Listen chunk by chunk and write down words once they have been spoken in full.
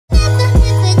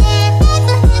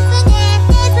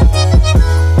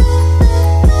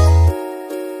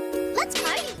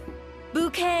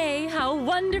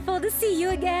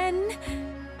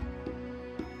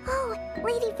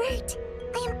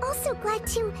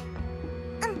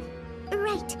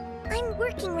Right. I'm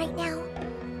working right now.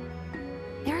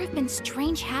 There have been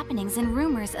strange happenings and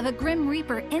rumors of a Grim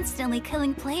Reaper instantly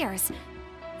killing players.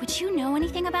 Would you know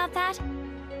anything about that?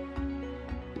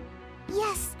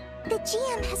 Yes, the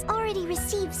GM has already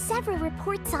received several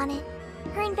reports on it.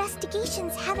 Her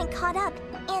investigations haven't caught up,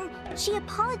 and she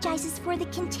apologizes for the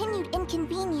continued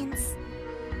inconvenience.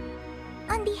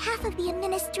 On behalf of the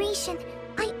administration,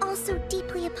 I also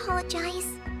deeply apologize.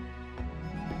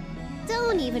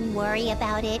 Don't even worry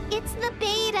about it. It's the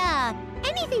beta.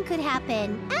 Anything could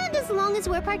happen. And as long as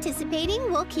we're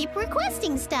participating, we'll keep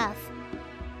requesting stuff.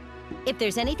 If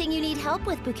there's anything you need help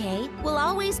with, Bouquet, we'll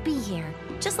always be here.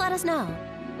 Just let us know.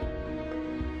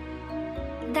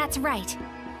 That's right.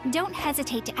 Don't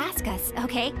hesitate to ask us,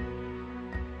 okay?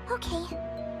 Okay.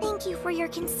 Thank you for your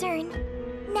concern.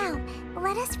 Now,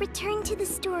 let us return to the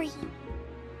story.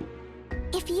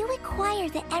 If you acquire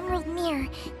the Emerald Mirror,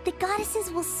 the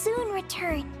goddesses will soon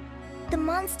return. The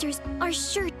monsters are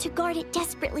sure to guard it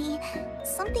desperately.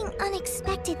 Something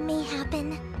unexpected may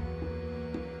happen.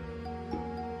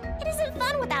 It isn't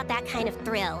fun without that kind of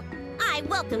thrill. I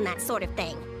welcome that sort of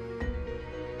thing.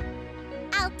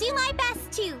 I'll do my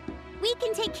best too. We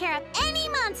can take care of any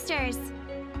monsters.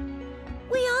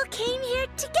 We all came here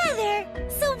together,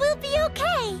 so we'll be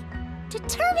okay.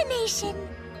 Determination.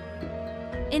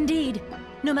 Indeed.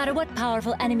 No matter what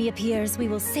powerful enemy appears, we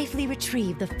will safely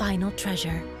retrieve the final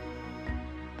treasure.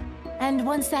 And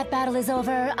once that battle is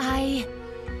over, I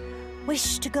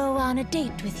wish to go on a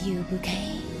date with you,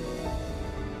 Bouquet.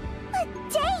 A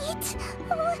date?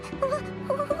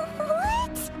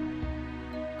 What?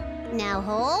 Now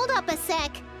hold up a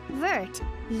sec. Vert,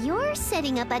 you're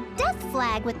setting up a death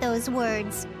flag with those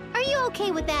words. Are you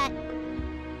okay with that?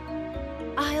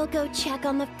 I'll go check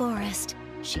on the forest.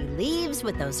 She leaves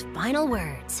with those final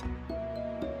words.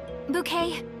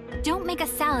 Bouquet, don't make a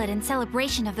salad in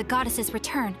celebration of the goddess's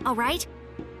return, all right?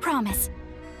 Promise.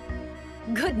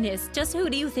 Goodness, just who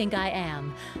do you think I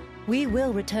am? We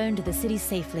will return to the city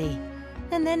safely.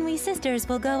 And then we sisters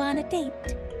will go on a date.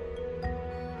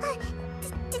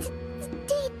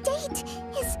 Date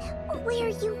is where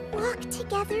you walk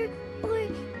together, or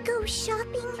go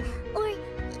shopping, or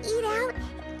eat out,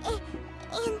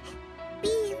 and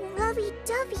be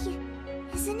lovey-dovey,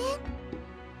 isn't it?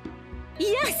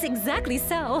 Yes, exactly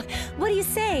so. What do you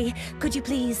say? Could you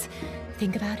please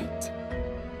think about it?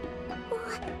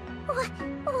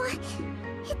 What?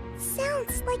 It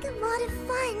sounds like a lot of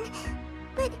fun,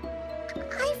 but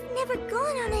I've never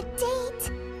gone on a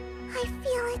date. I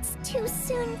feel it's too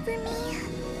soon for me.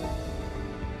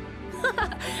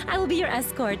 I will be your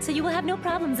escort, so you will have no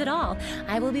problems at all.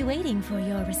 I will be waiting for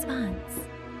your response.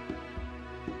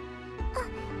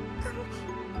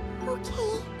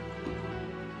 Okay.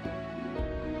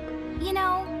 You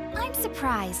know, I'm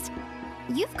surprised.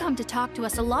 You've come to talk to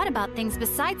us a lot about things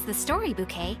besides the story,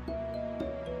 Bouquet.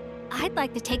 I'd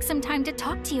like to take some time to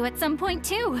talk to you at some point,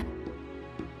 too.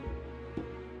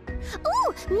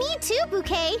 Ooh, me too,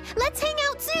 Bouquet. Let's hang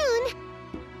out soon.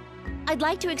 I'd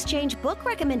like to exchange book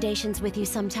recommendations with you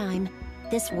sometime.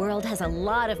 This world has a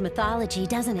lot of mythology,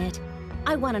 doesn't it?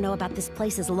 I want to know about this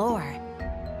place's lore.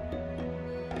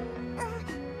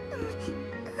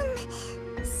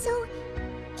 So,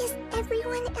 is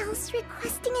everyone else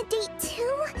requesting a date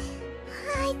too?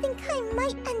 I think I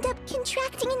might end up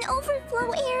contracting an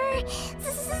overflow error.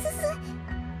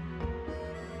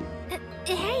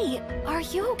 Hey, are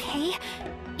you okay?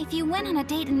 If you went on a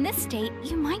date in this state,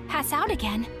 you might pass out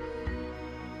again.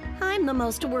 I'm the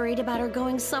most worried about her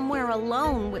going somewhere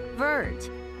alone with Vert.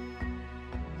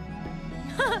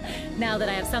 Now that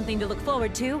I have something to look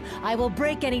forward to, I will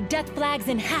break any death flags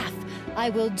in half. I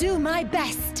will do my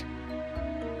best.